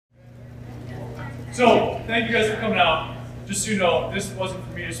So, thank you guys for coming out. Just so you know, this wasn't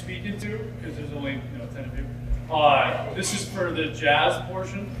for me to speak into, because there's only 10 of you. This is for the jazz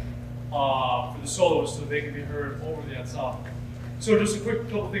portion, for the solos, so they can be heard over the ensemble. So just a quick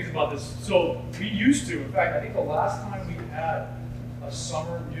couple things about this. So we used to, in fact, I think the last time we had a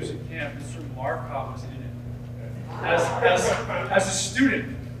summer music camp, Mr. Markov was in it. As a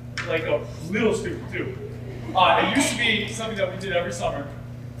student, like a little student too. It used to be something that we did every summer,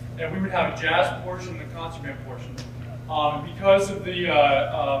 and we would have a jazz portion and a concert band portion. Because of the,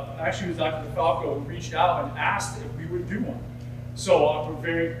 actually it was Dr. Falco who reached out and asked if we would do one. So we're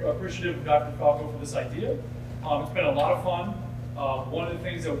very appreciative of Dr. Falco for this idea. It's been a lot of fun. One of the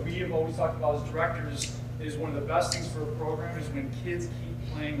things that we have always talked about as directors is one of the best things for a program is when kids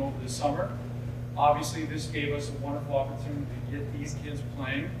keep playing over the summer. Obviously, this gave us a wonderful opportunity to get these kids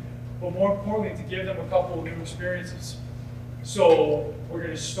playing, but more importantly, to give them a couple of new experiences. So we're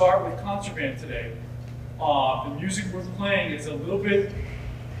going to start with concert band today. The music we're playing is a little bit,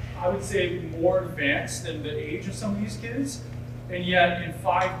 I would say, more advanced than the age of some of these kids. And yet, in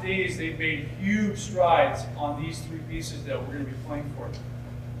 5 days, they've made huge strides on these 3 pieces that we're going to be playing for them.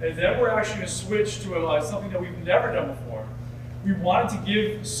 And then we're actually going to switch to something that we've never done before. We wanted to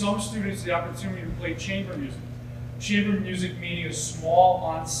give some students the opportunity to play chamber music. Chamber music meaning a small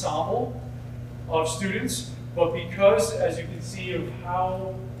ensemble of students, but because, as you can see, of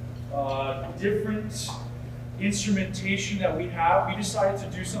how different instrumentation that we have, we decided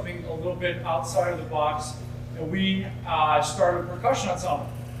to do something a little bit outside of the box. And we started a percussion ensemble.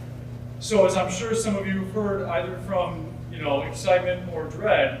 So as I'm sure some of you have heard either from excitement or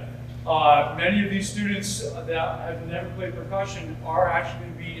dread, many of these students that have never played percussion are actually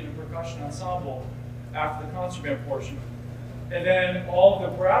going to be in a percussion ensemble after the concert band portion. And then all of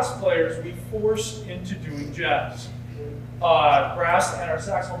the brass players we forced into doing jazz. Brass and our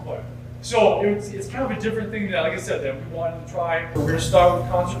saxophone player. So it's kind of a different thing that, like I said, that we wanted to try. We're going to start with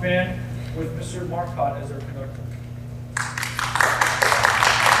concert band with Mr. Marcotte as our conductor.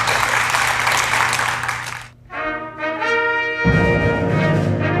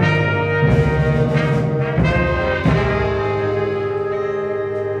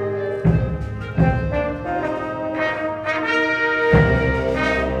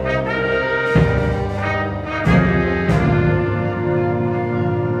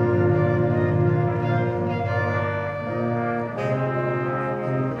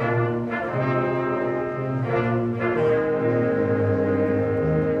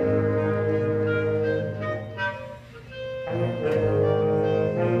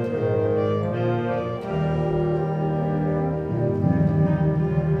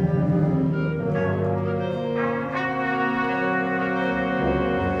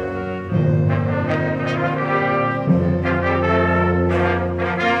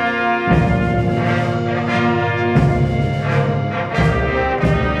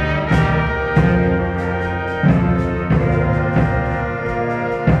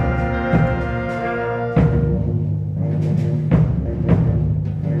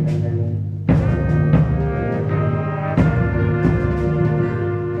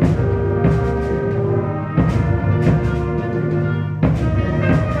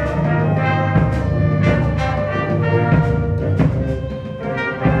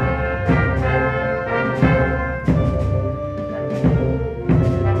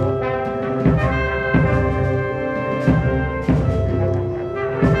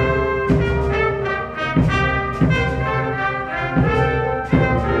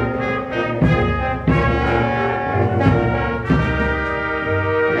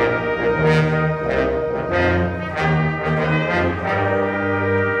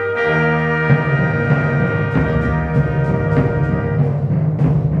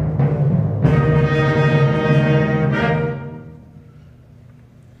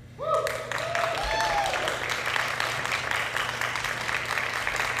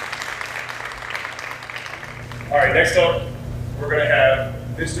 All right, next up, we're going to have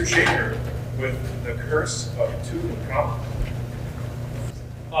Mr. Shaker with The Curse of Tutankhamun.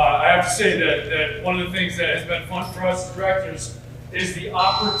 I have to say that one of the things that has been fun for us as directors is the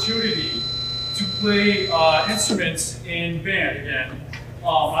opportunity to play instruments in band again.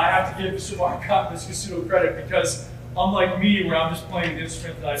 I have to give Mr. Marcotte this pseudo credit because unlike me, where I'm just playing the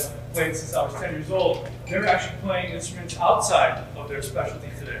instrument that I've played since I was 10 years old, they're actually playing instruments outside of their specialty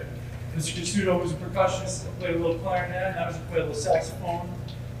today. Mr. Kitsudo was a percussionist, played a little clarinet, and I was played a little saxophone.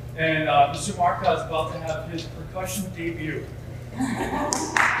 And Mr. Marcotte is about to have his percussion debut.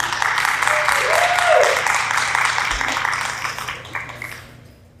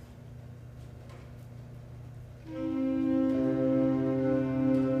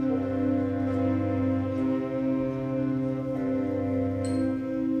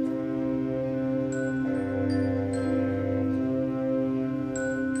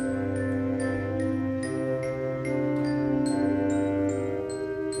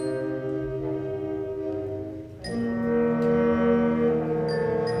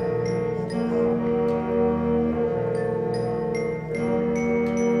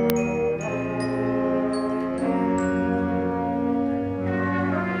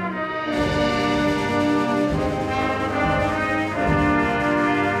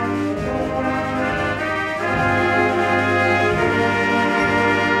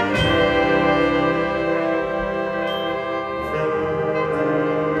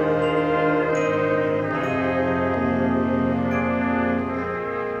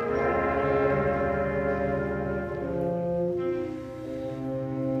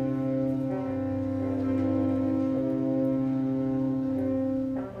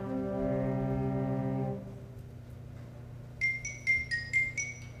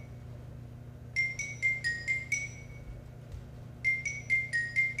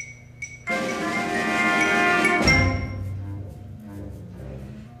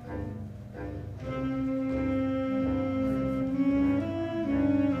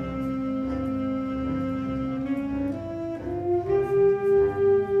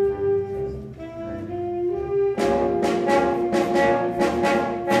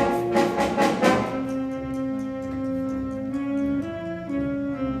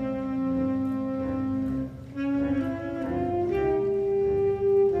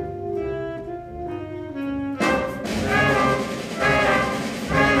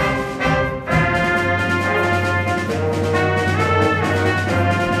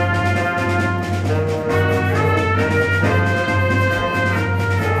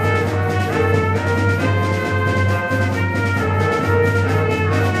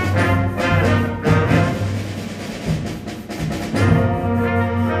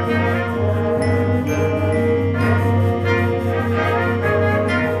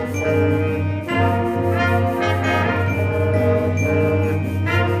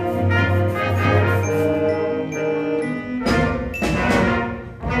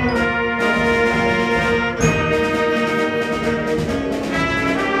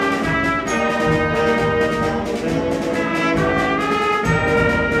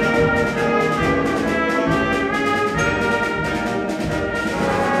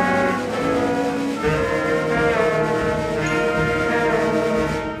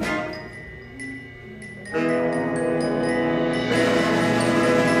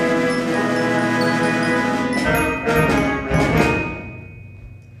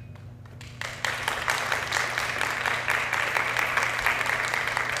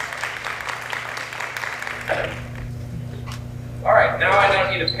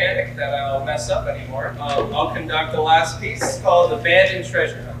 panic that I'll mess up anymore. I'll conduct the last piece called Abandoned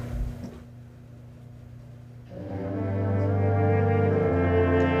Treasure.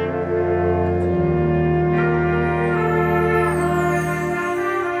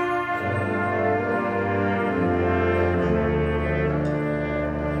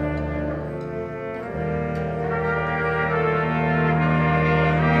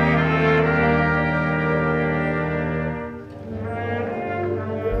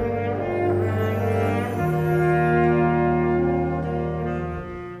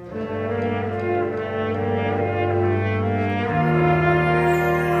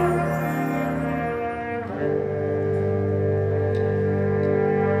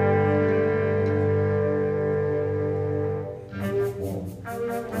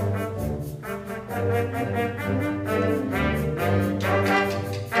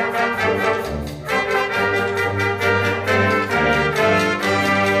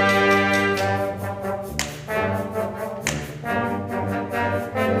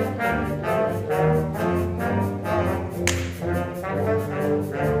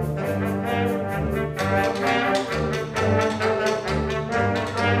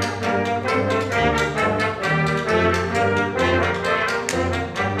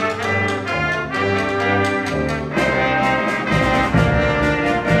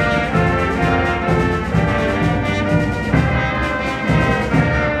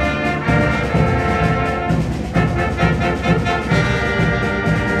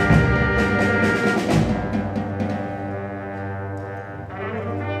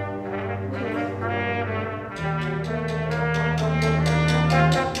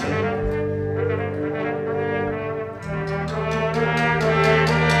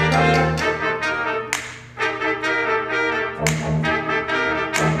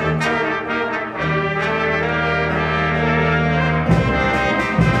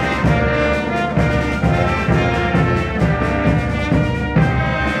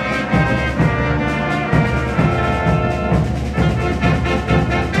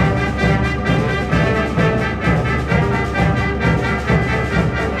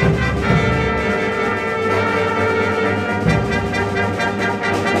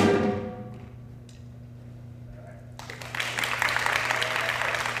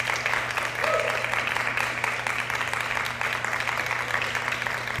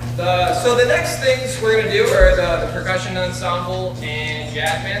 So the next things we're going to do are the percussion ensemble and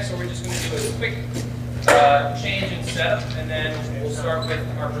jazz band. So we're just going to do a quick change in setup, and then we'll start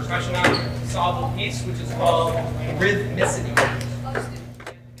with our percussion ensemble piece, which is called Rhythmicity.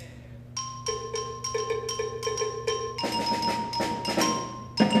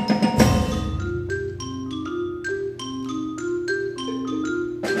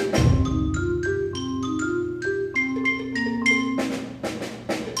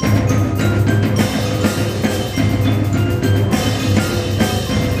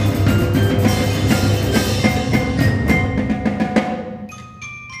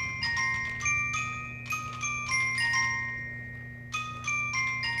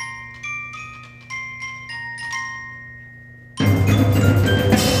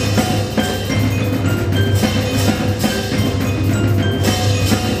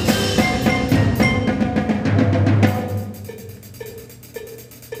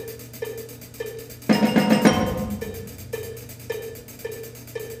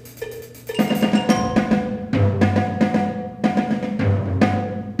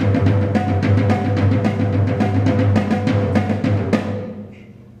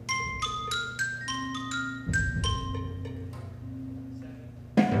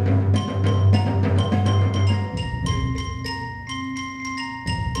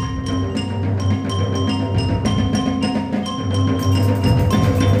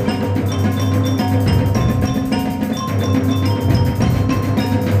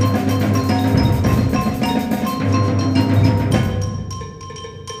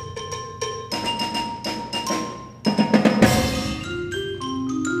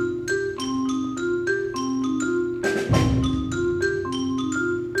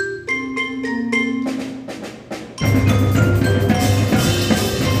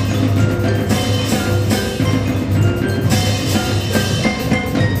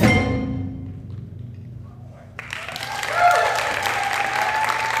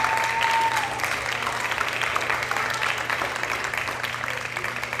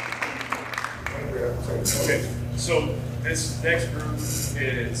 Okay, so this next group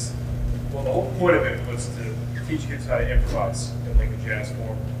is, well, the whole point of it was to teach kids how to improvise in like a jazz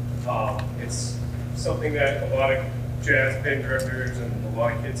form. It's something that a lot of jazz band directors and a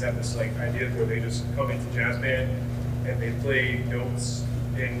lot of kids have this like idea where they just come into jazz band and they play notes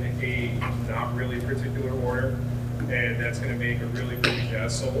in a not really particular order, and that's going to make a really pretty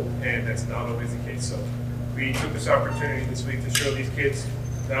jazz solo, and that's not always the case. So we took this opportunity this week to show these kids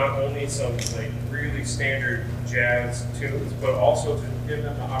not only some like really standard jazz tunes, but also to give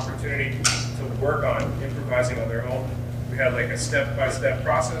them the opportunity to work on improvising on their own. We had like a step-by-step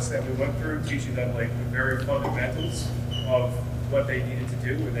process that we went through, teaching them like the very fundamentals of what they needed to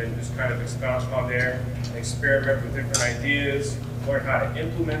do, and then just kind of expound on there, experiment with different ideas, learn how to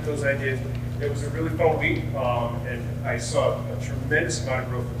implement those ideas. It was a really fun week, and I saw a tremendous amount of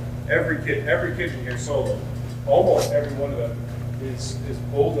growth. Every kid in here solo, almost every one of them is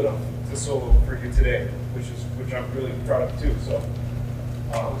bold enough to solo for you today, which I'm really proud of too. So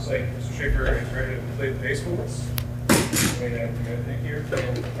looks like Mr. Schaefer is ready to play the bass for us. And we got Nick here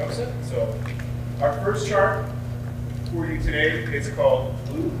playing the drum set. So our first chart for you today is called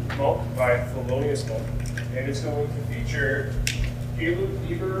Blue Monk by Thelonious Monk, and it's going to feature Caleb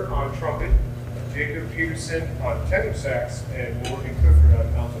Lieber on trumpet, Jacob Peterson on tenor sax, and Morgan Clifford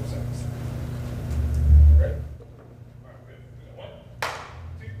on alto sax. All right? All right, good. We got 1,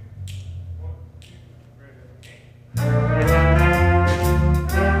 2, 1, 2, ready, okay.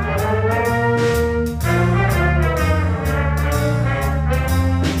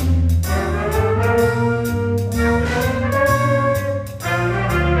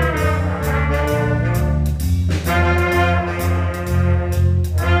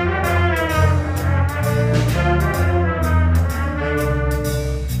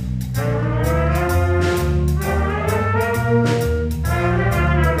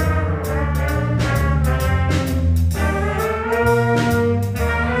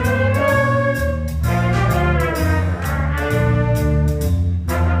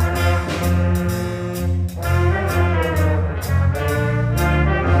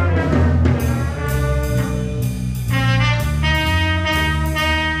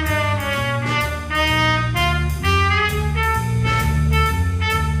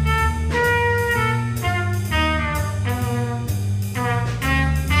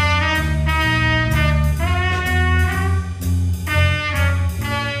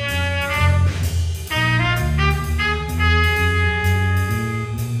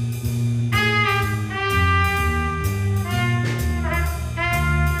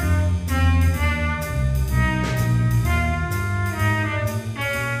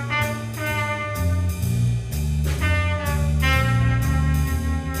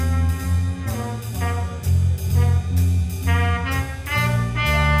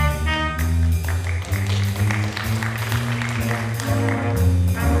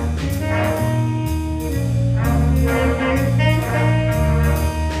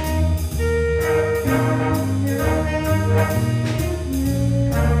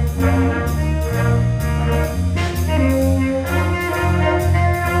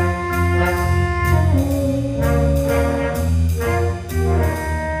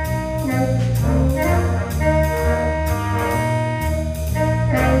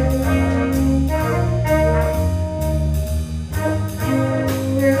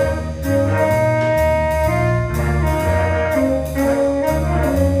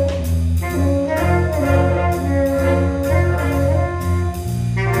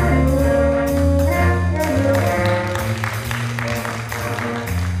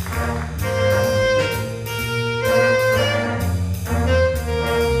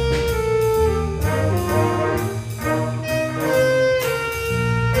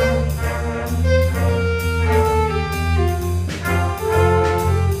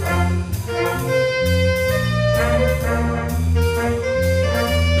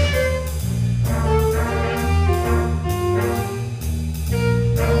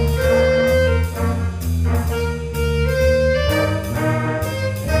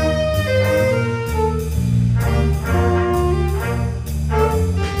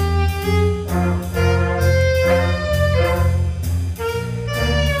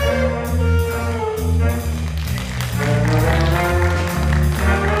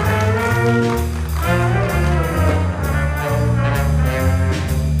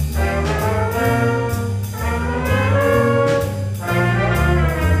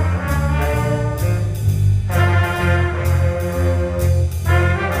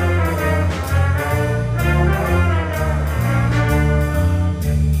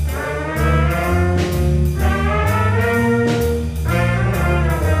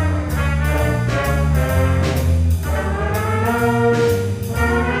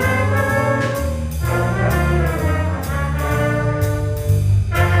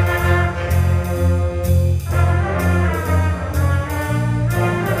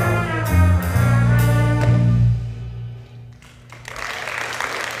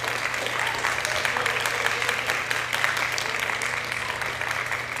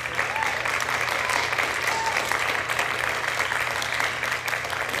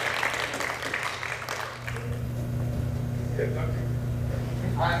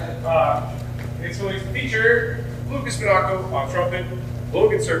 It's going to feature Lucas Minacco on trumpet,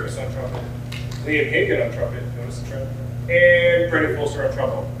 Logan Circus on trumpet, Liam Hagan on trumpet, notice the trend, and Brendan Folster on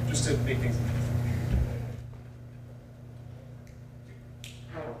trombone, just to make things easy.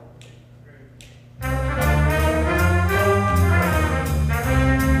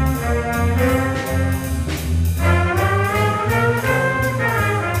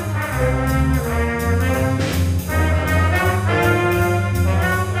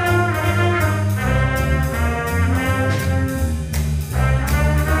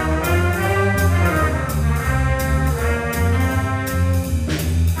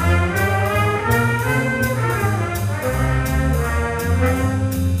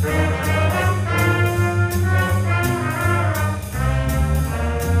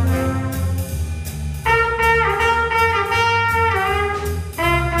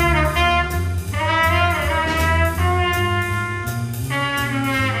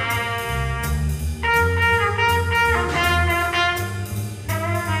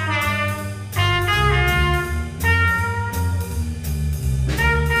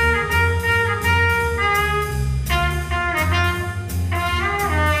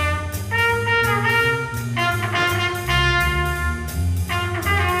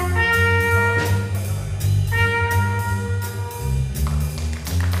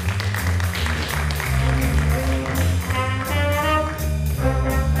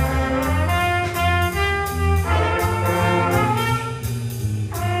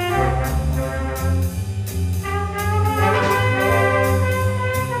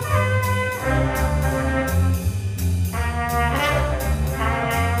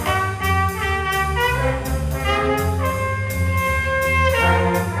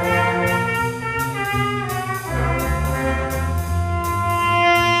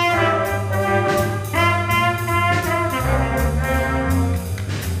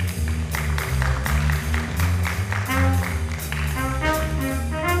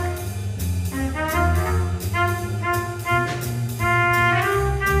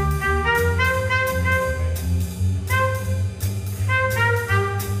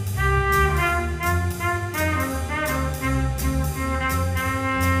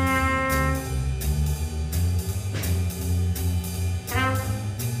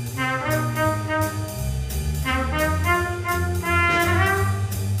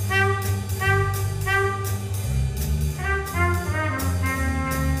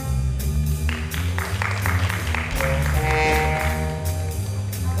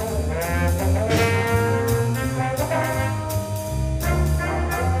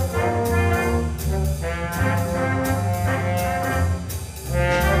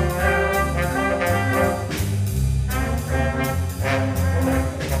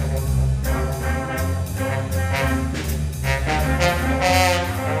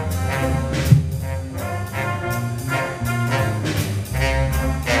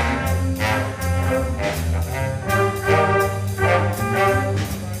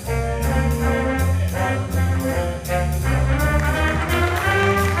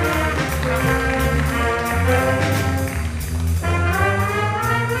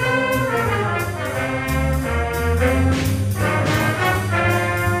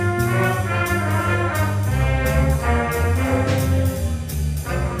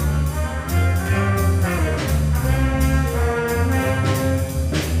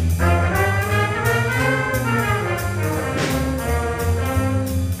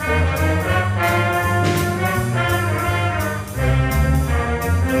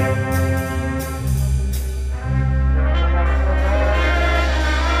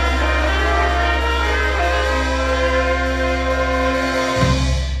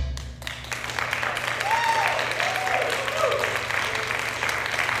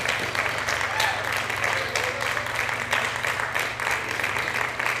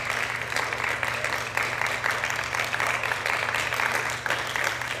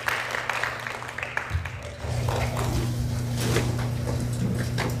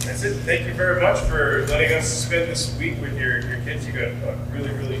 That's it. Thank you very much for letting us spend this week with your kids. You got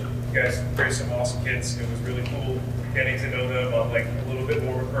you guys raised some awesome kids. It was really cool getting to know them on like a little bit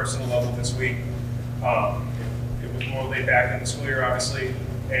more of a personal level this week. It was more laid back in the school year, obviously,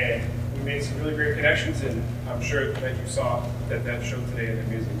 and we made some really great connections, and I'm sure that you saw that show today in the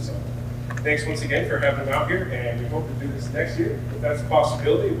museum. So thanks once again for having them out here, and we hope to do this next year. If that's a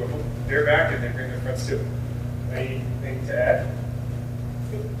possibility, we hope they're back and they bring their friends too. Anything to add?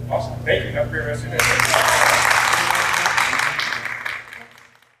 Awesome. Thank you. Have a great rest of your day.